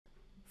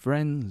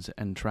Friends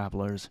and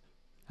travelers,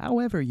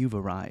 however you've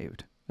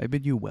arrived, I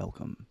bid you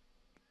welcome.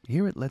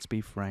 Here at Let's Be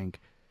Frank,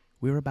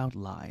 we're about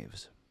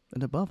lives,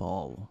 and above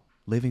all,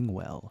 living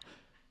well.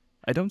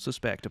 I don't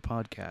suspect a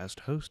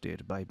podcast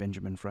hosted by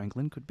Benjamin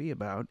Franklin could be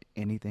about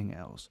anything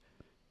else.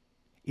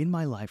 In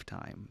my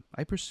lifetime,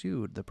 I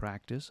pursued the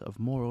practice of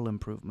moral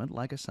improvement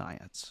like a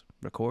science,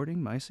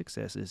 recording my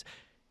successes,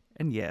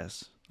 and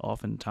yes,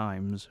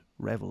 oftentimes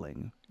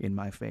reveling in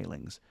my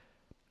failings.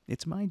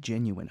 It's my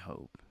genuine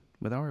hope,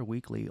 with our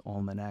weekly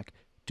almanac,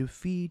 to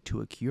feed to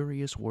a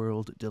curious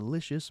world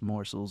delicious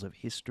morsels of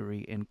history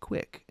in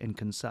quick and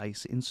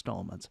concise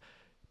installments,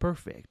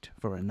 perfect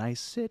for a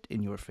nice sit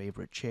in your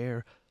favorite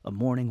chair, a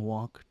morning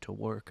walk to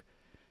work.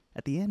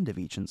 At the end of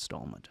each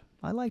installment,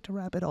 I like to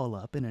wrap it all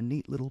up in a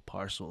neat little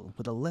parcel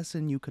with a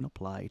lesson you can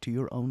apply to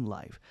your own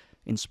life,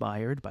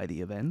 inspired by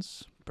the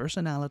events,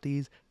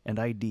 personalities, and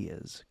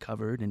ideas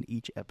covered in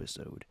each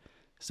episode.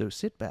 So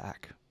sit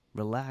back,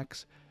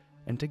 relax,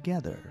 and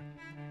together,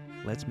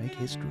 let's make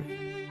history.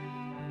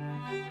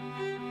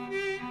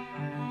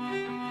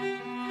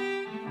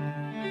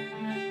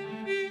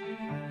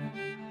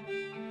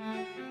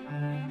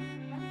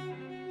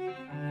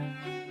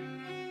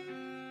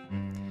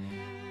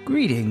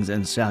 Greetings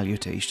and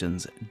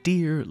salutations,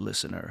 dear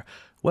listener.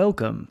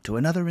 Welcome to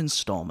another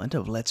installment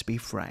of Let's Be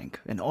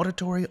Frank, an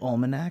auditory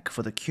almanac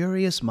for the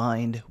curious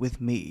mind with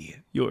me,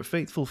 your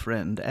faithful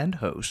friend and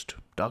host,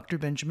 Dr.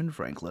 Benjamin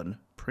Franklin,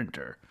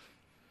 printer.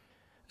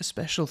 A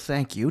special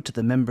thank you to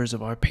the members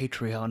of our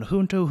Patreon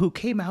Junto who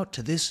came out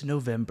to this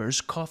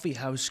November's Coffee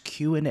House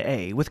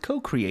Q&A with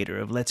co-creator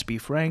of Let's Be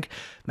Frank,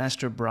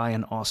 Master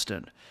Brian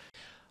Austin.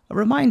 A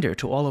reminder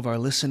to all of our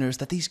listeners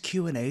that these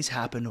Q&As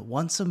happen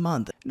once a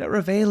month and are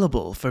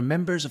available for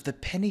members of the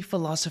Penny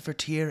Philosopher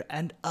tier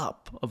and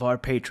up of our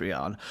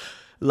Patreon.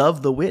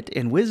 Love the wit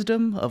and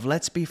wisdom of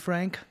Let's Be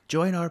Frank?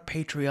 Join our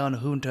Patreon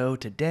Junto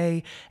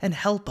today and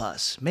help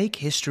us make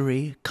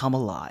history come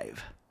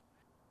alive.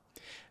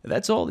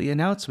 That's all the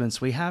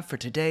announcements we have for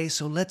today,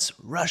 so let's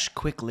rush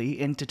quickly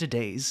into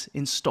today's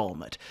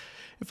installment.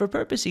 For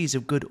purposes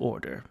of good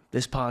order,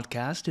 this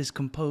podcast is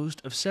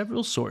composed of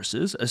several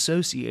sources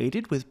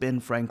associated with Ben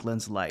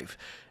Franklin's life,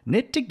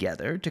 knit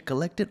together to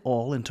collect it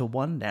all into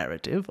one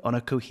narrative on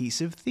a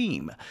cohesive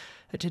theme.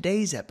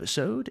 Today's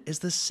episode is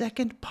the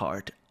second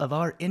part of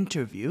our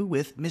interview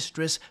with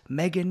Mistress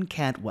Megan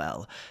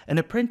Cantwell, an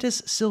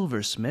apprentice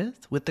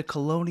silversmith with the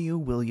Colonial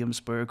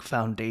Williamsburg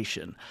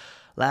Foundation.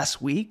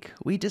 Last week,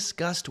 we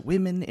discussed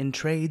women in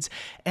trades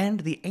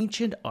and the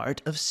ancient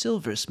art of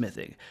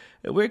silversmithing.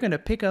 We're going to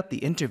pick up the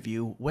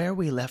interview where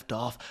we left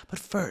off, but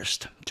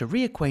first, to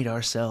reacquaint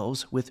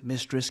ourselves with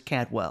Mistress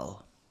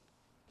Cantwell.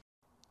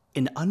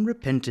 An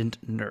unrepentant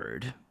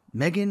nerd,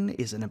 Megan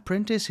is an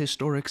apprentice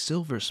historic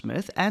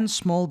silversmith and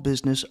small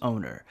business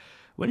owner.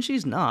 When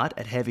she's not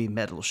at heavy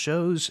metal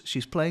shows,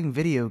 she's playing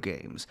video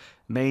games,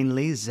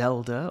 mainly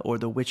Zelda or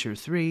The Witcher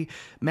 3,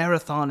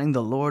 marathoning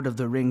the Lord of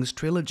the Rings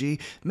trilogy,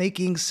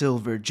 making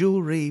silver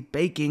jewelry,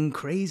 baking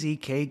crazy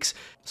cakes,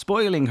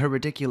 spoiling her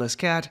ridiculous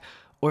cat,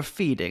 or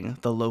feeding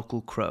the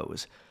local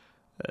crows.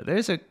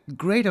 There's a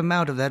great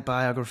amount of that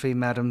biography,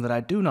 madam, that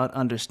I do not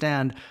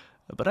understand,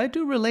 but I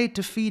do relate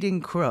to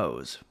feeding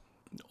crows.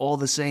 All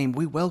the same,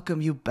 we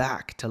welcome you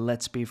back to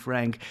Let's Be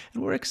Frank,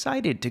 and we're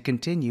excited to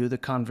continue the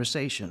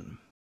conversation.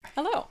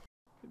 Hello.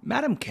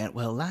 Madam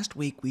Cantwell, last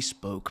week we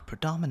spoke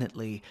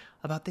predominantly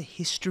about the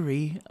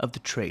history of the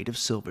trade of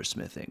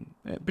silversmithing,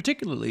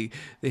 particularly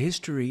the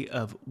history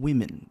of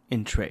women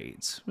in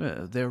trades,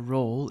 their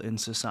role in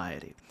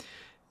society.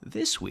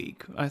 This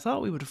week, I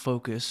thought we would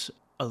focus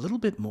a little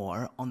bit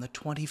more on the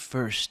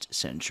 21st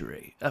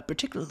century,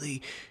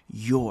 particularly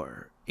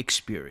your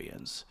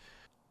experience.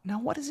 Now,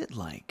 what is it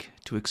like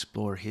to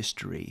explore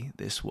history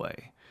this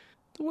way?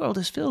 The world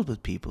is filled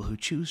with people who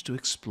choose to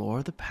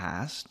explore the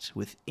past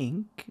with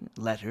ink,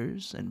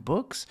 letters, and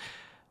books.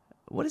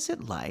 What is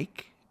it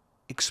like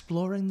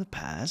exploring the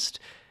past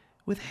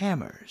with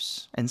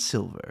hammers and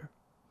silver?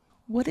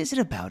 What is it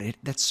about it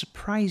that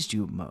surprised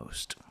you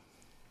most?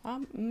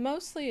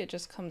 Mostly it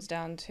just comes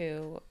down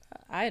to,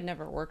 I had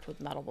never worked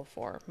with metal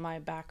before. My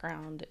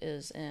background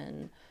is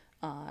in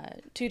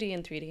 2D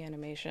and 3D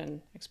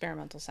animation,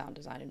 experimental sound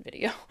design, and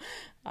video.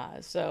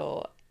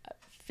 So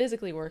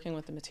physically working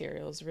with the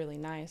material is really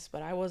nice,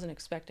 but I wasn't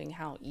expecting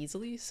how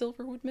easily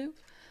silver would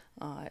move.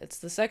 It's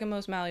the second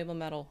most malleable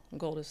metal.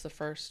 Gold is the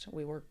first.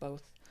 We work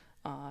both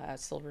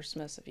as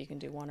silversmiths. If you can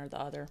do one or the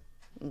other,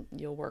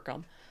 you'll work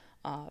them.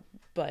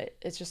 But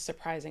it's just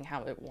surprising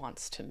how it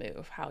wants to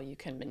move, how you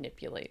can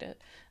manipulate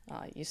it.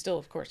 You still,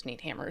 of course,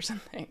 need hammers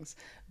and things,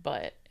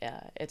 but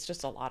it's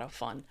just a lot of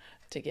fun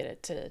to get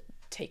it to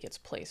take its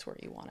place where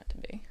you want it to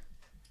be.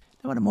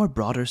 Now, in a more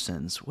broader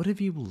sense, what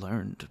have you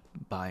learned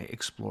by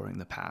exploring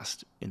the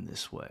past in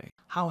this way?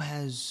 How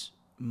has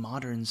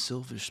modern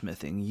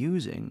silversmithing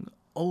using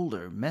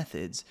older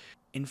methods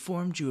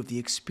informed you of the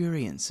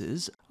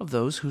experiences of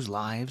those whose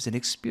lives and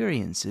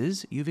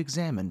experiences you've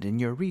examined in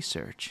your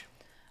research?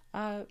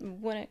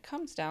 When it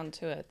comes down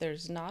to it,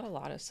 there's not a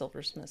lot of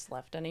silversmiths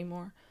left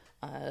anymore.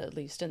 at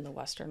least in the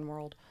Western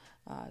world.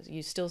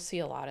 You still see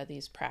a lot of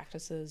these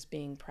practices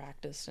being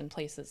practiced in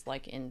places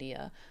like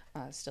India,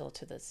 still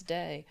to this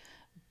day,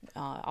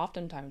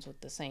 oftentimes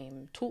with the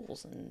same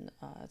tools and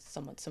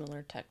somewhat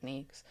similar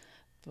techniques.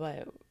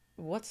 But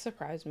what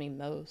surprised me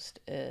most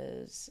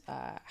is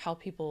how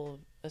people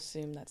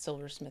assume that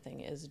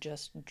silversmithing is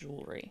just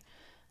jewelry.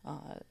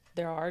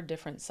 There are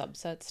different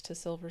subsets to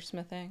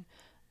silversmithing.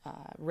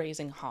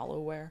 Raising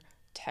hollowware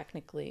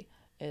technically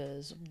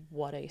is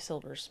what a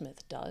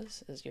silversmith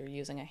does, is you're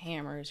using a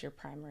hammer as your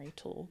primary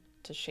tool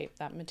to shape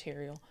that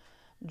material.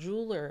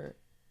 Jeweler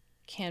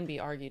can be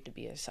argued to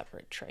be a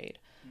separate trade.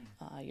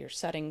 You're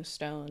setting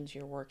stones,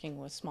 you're working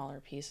with smaller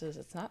pieces.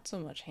 It's not so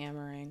much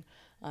hammering,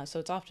 so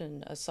it's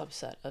often a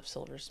subset of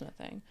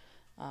silversmithing.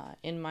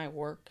 In my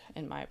work,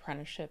 in my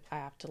apprenticeship, I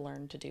have to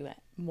learn to do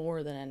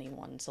more than any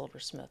one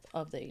silversmith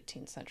of the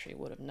 18th century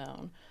would have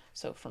known.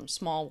 So from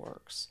small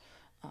works,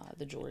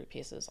 the jewelry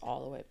pieces,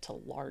 all the way up to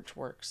large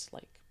works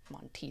like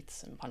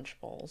monteiths and punch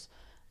bowls.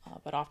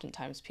 But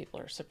oftentimes people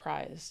are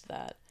surprised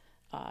that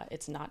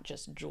it's not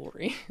just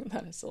jewelry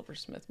that a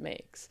silversmith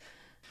makes.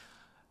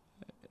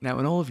 Now,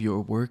 in all of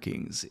your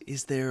workings,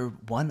 is there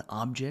one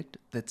object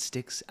that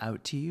sticks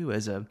out to you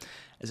as a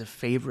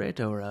favorite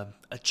or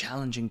a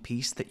challenging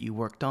piece that you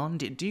worked on?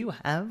 Do you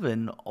have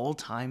an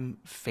all-time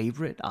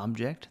favorite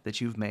object that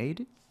you've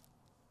made?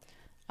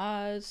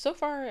 So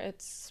far,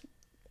 it's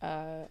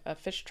a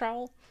fish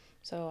trowel.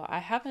 So I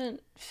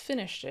haven't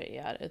finished it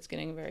yet. It's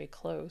getting very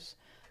close,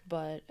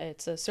 but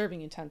it's a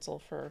serving utensil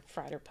for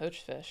fried or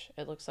poached fish.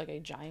 It looks like a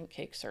giant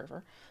cake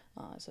server.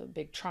 It's a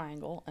big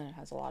triangle, and it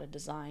has a lot of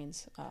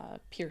designs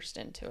pierced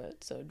into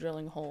it. So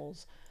drilling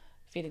holes,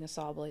 feeding a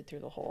saw blade through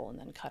the hole, and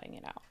then cutting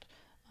it out.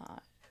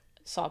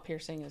 Saw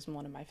piercing is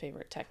one of my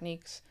favorite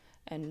techniques,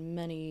 and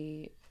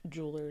many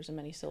jewelers and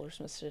many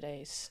silversmiths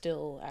today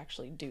still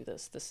actually do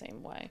this the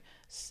same way.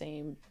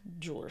 Same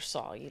jeweler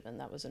saw even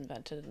that was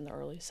invented in the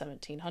early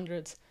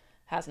 1700s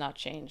has not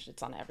changed.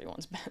 It's on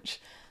everyone's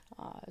bench.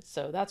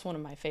 So that's one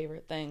of my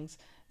favorite things.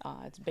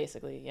 It's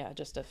basically,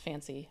 just a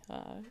fancy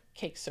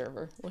cake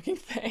server looking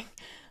thing.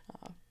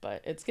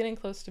 But it's getting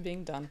close to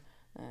being done,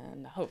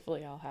 and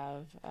hopefully I'll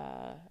have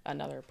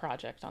another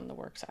project on the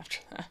works after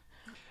that.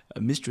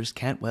 Mistress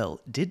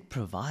Cantwell did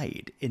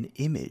provide an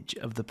image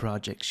of the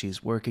project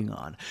she's working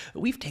on.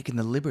 We've taken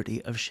the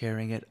liberty of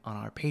sharing it on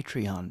our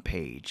Patreon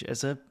page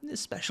as a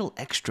special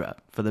extra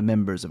for the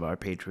members of our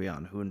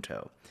Patreon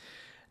Junto.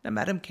 Now,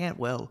 Madam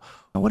Cantwell,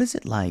 what is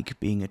it like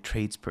being a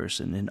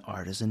tradesperson and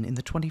artisan in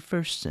the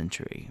 21st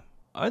century?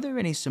 Are there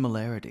any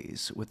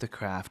similarities with the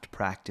craft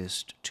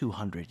practiced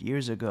 200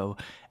 years ago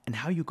and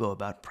how you go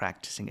about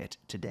practicing it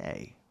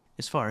today?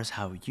 As far as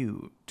how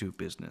you do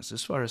business,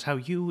 as far as how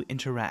you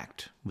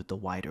interact with the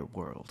wider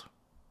world?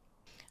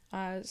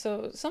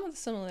 So some of the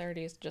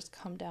similarities just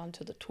come down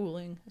to the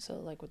tooling. So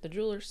like with the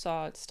jeweler's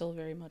saw, it's still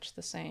very much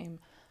the same.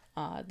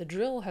 The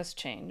drill has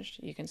changed.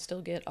 You can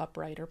still get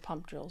upright or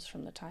pump drills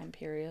from the time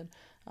period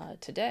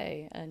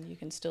today, and you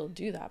can still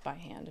do that by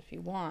hand if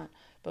you want,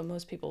 but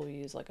most people will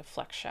use like a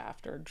flex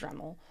shaft or a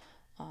Dremel.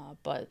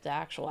 But the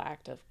actual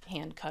act of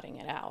hand cutting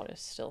it out is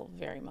still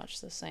very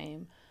much the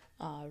same.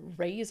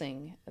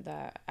 Raising,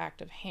 the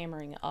act of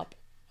hammering up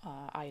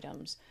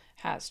items,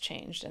 has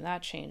changed, and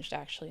that changed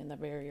actually in the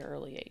very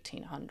early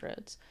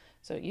 1800s.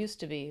 So it used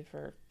to be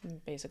for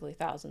basically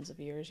thousands of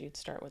years, you'd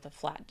start with a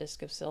flat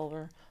disc of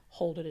silver,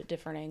 hold it at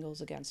different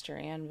angles against your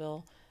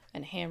anvil,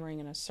 and hammering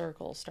in a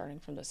circle starting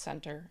from the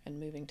center and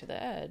moving to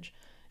the edge.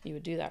 You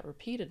would do that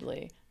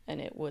repeatedly, and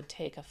it would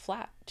take a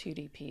flat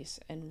 2D piece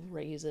and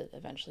raise it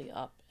eventually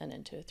up and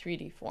into a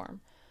 3D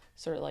form.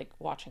 Sort of like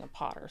watching a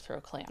potter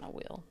throw clay on a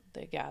wheel.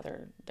 They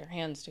gather their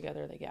hands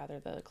together, they gather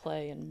the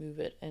clay and move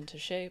it into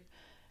shape.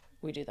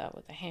 We do that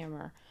with a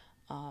hammer.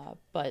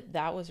 But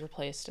that was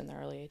replaced in the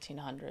early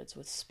 1800s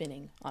with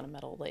spinning on a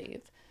metal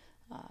lathe.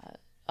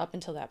 Up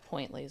until that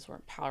point, lathes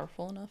weren't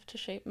powerful enough to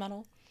shape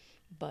metal,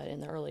 but in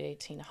the early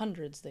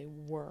 1800s they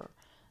were.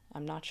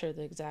 I'm not sure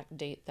the exact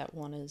date that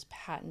one is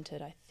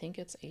patented. I think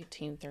it's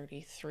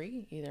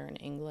 1833, either in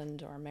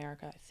England or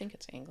America. I think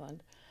it's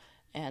England.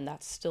 And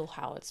that's still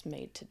how it's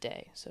made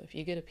today. So if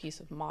you get a piece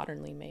of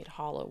modernly made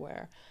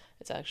hollowware,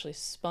 it's actually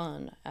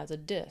spun as a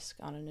disc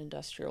on an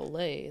industrial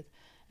lathe,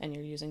 and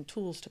you're using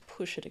tools to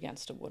push it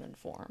against a wooden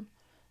form.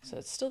 So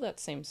it's still that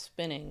same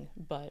spinning,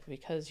 but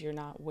because you're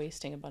not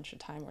wasting a bunch of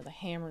time where the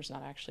hammer's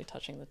not actually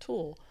touching the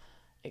tool,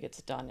 it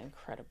gets done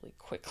incredibly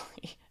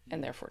quickly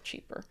and therefore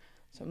cheaper.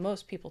 So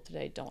most people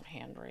today don't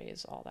hand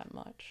raise all that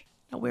much.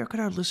 Now, where could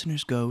our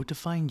listeners go to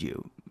find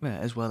you,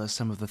 as well as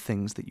some of the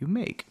things that you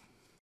make?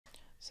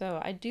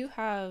 So I do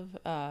have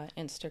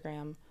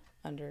Instagram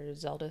under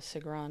Zelda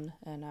Sigrun,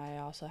 and I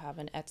also have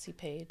an Etsy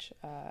page.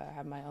 I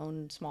have my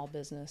own small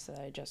business that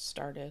I just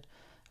started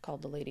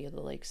called the Lady of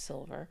the Lake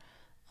Silver.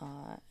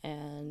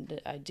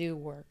 And I do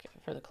work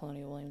for the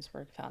Colonial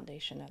Williamsburg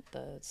Foundation at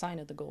the Sign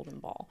of the Golden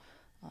Ball,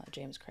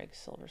 James Craig's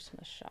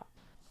silversmith shop.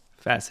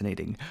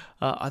 Fascinating.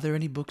 Are there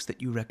any books that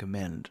you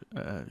recommend?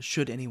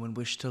 Should anyone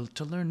wish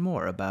to learn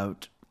more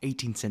about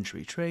 18th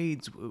century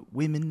trades,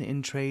 women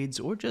in trades,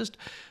 or just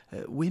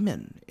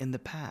women in the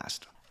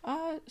past?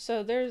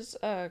 So there's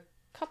a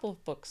couple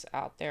of books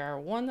out there.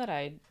 One that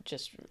I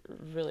just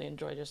really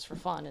enjoy just for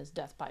fun is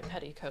Death by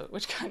Petticoat,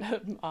 which kind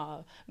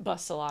of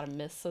busts a lot of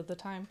myths of the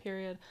time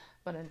period.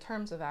 But in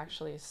terms of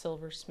actually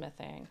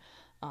silversmithing,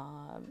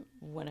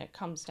 when it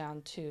comes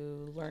down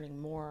to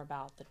learning more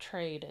about the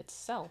trade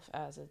itself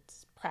as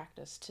it's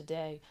practiced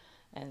today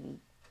and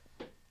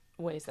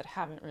ways that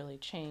haven't really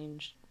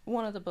changed,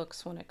 one of the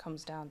books when it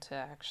comes down to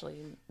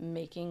actually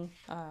making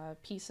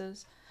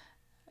pieces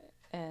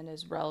and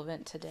is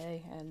relevant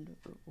today and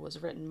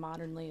was written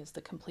modernly is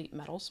The Complete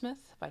Metalsmith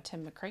by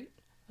Tim McCreight.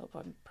 Hope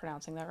I'm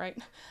pronouncing that right.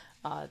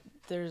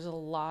 There's a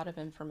lot of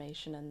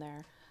information in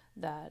there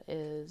that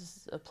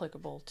is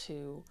applicable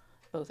to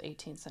both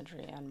 18th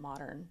century and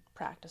modern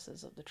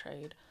practices of the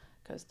trade,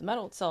 because the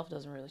metal itself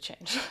doesn't really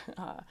change.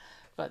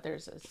 But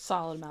there's a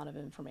solid amount of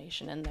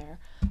information in there.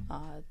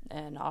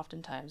 And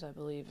oftentimes, I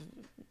believe,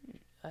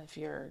 if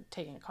you're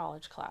taking a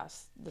college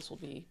class, this will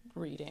be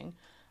reading.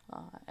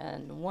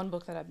 And one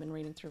book that I've been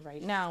reading through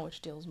right now,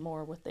 which deals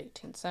more with the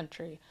 18th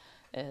century,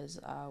 is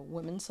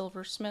Women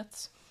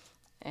Silversmiths.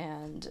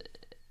 And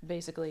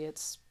basically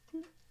it's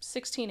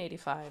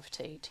 1685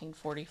 to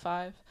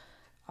 1845.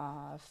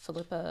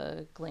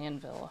 Philippa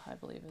Glanville, I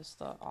believe, is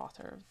the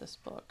author of this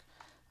book.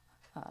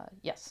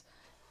 Yes.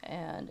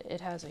 And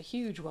it has a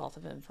huge wealth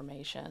of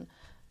information,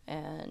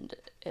 and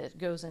it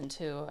goes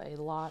into a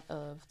lot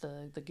of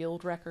the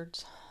guild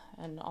records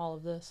and all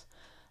of this,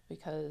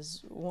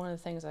 because one of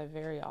the things I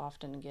very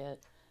often get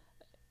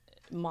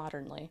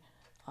modernly,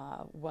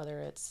 whether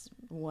it's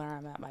when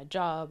I'm at my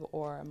job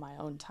or in my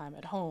own time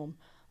at home,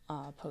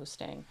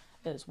 posting,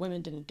 is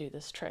women didn't do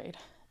this trade.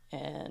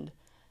 And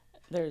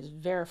there's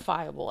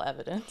verifiable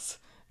evidence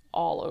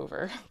all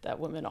over that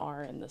women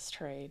are in this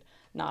trade.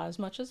 Not as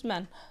much as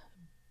men,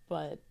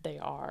 but they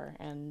are.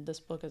 And this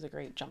book is a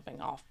great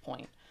jumping off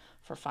point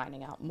for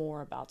finding out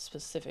more about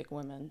specific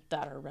women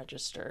that are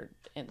registered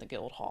in the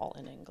Guildhall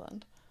in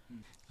England.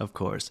 Of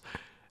course.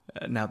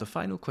 Now, the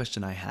final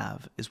question I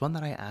have is one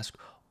that I ask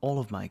all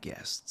of my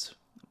guests.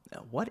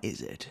 What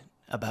is it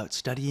about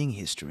studying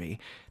history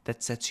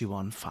that sets you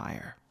on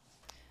fire?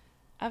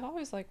 I've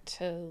always liked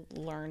to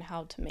learn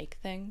how to make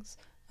things.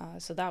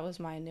 So that was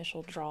my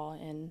initial draw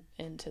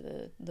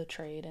into the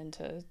trade,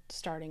 into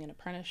starting an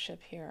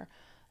apprenticeship here.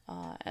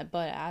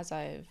 But as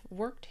I've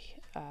worked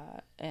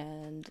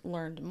and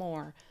learned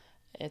more,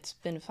 it's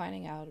been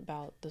finding out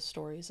about the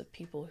stories of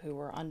people who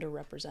were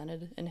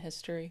underrepresented in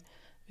history,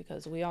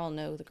 because we all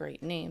know the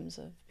great names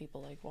of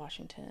people like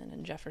Washington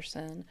and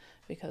Jefferson,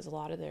 because a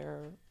lot of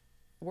their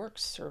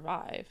works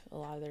survive, a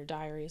lot of their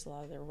diaries, a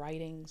lot of their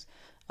writings,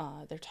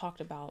 they're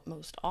talked about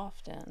most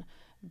often,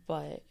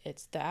 but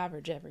it's the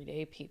average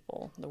everyday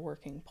people, the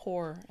working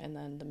poor, and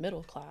then the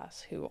middle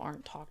class who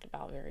aren't talked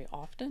about very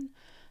often.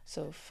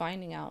 So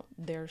finding out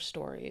their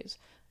stories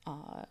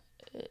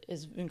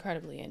is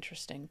incredibly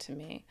interesting to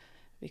me,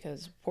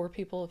 because poor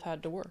people have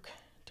had to work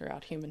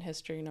throughout human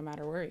history no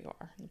matter where you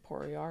are. The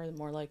poorer you are, the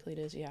more likely it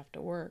is you have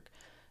to work.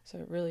 So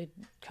it really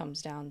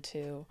comes down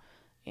to,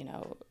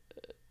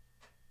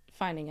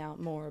 finding out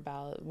more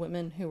about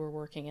women who were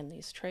working in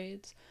these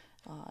trades,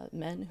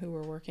 men who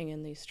were working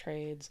in these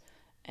trades,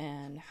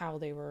 and how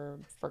they were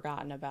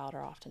forgotten about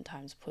or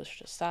oftentimes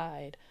pushed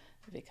aside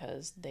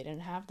because they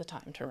didn't have the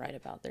time to write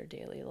about their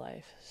daily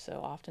life. So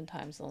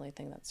oftentimes the only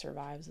thing that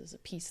survives is a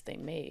piece they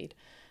made,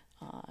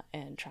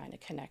 and trying to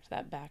connect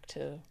that back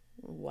to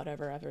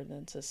whatever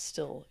evidence is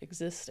still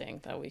existing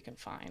that we can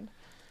find.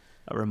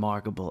 A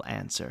remarkable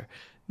answer.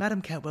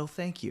 Madam Cantwell,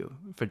 thank you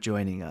for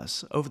joining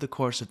us over the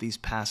course of these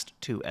past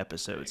 2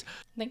 episodes.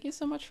 Thank you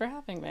so much for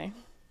having me.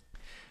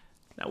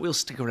 Now, we'll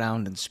stick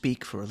around and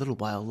speak for a little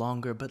while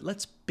longer, but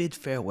let's bid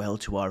farewell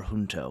to our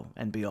Junto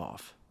and be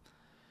off.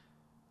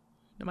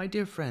 Now, my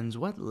dear friends,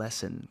 what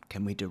lesson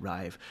can we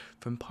derive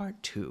from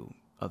part 2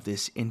 of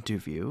this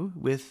interview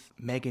with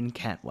Megan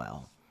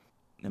Cantwell?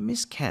 Now,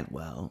 Miss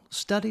Cantwell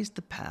studies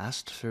the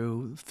past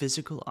through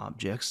physical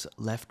objects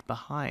left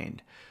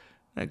behind.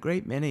 A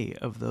great many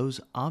of those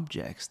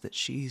objects that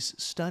she's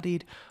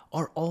studied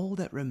are all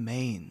that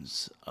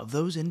remains of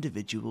those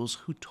individuals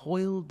who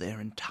toiled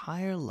their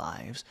entire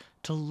lives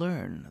to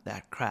learn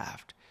that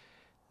craft.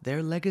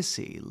 Their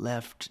legacy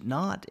left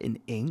not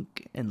in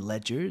ink and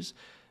ledgers,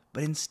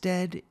 but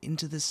instead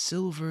into the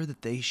silver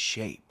that they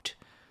shaped.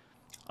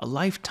 A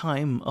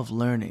lifetime of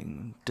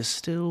learning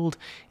distilled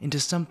into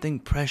something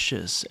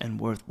precious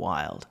and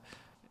worthwhile.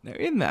 Now,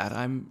 in that,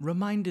 I'm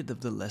reminded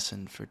of the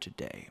lesson for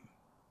today.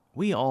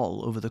 We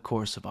all, over the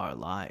course of our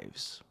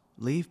lives,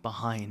 leave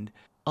behind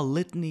a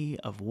litany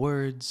of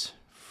words,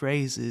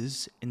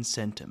 phrases, and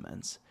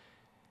sentiments.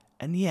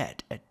 And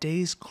yet, at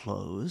day's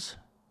close,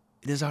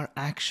 it is our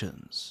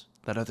actions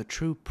that are the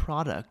true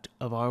product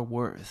of our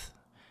worth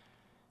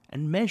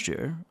and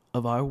measure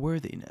of our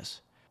worthiness.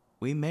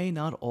 We may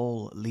not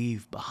all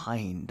leave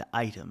behind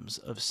items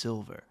of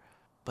silver,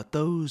 but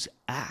those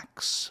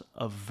acts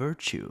of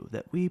virtue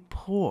that we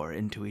pour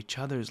into each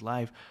other's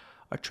life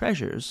are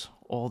treasures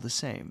all the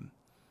same.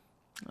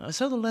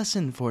 So the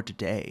lesson for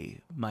today,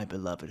 my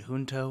beloved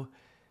Junto,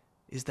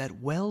 is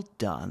that well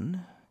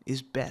done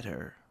is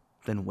better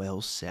than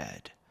well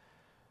said.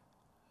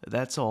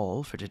 That's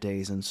all for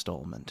today's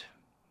installment.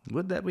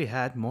 Would that we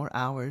had more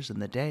hours in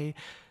the day,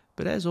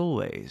 but as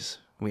always,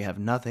 we have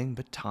nothing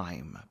but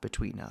time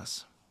between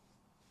us.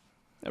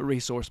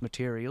 Resource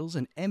materials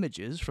and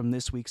images from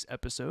this week's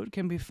episode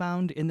can be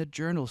found in the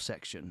journal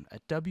section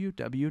at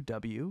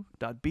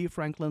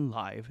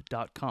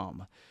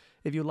www.bfranklinlive.com.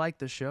 If you like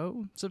the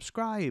show,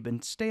 subscribe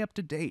and stay up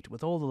to date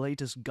with all the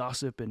latest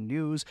gossip and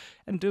news,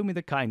 and do me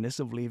the kindness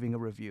of leaving a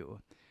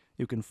review.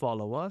 You can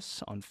follow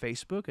us on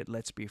Facebook at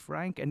Let's Be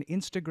Frank and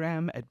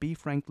Instagram at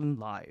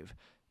bfranklinlive.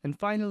 And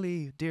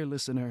finally, dear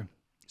listener,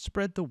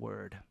 spread the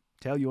word.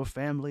 Tell your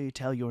family,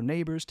 tell your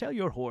neighbors, tell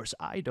your horse,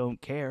 I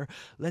don't care.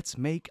 Let's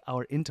make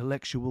our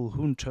intellectual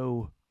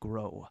Junto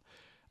grow.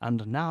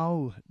 And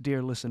now,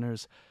 dear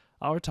listeners,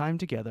 our time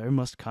together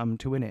must come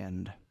to an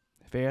end.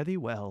 Fare thee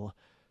well,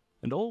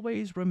 and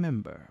always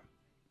remember,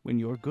 when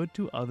you're good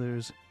to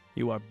others,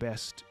 you are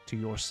best to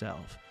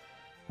yourself.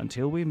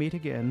 Until we meet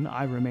again,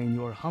 I remain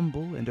your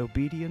humble and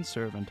obedient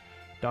servant,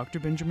 Dr.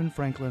 Benjamin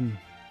Franklin,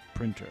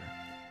 Printer.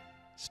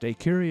 Stay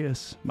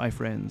curious, my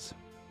friends.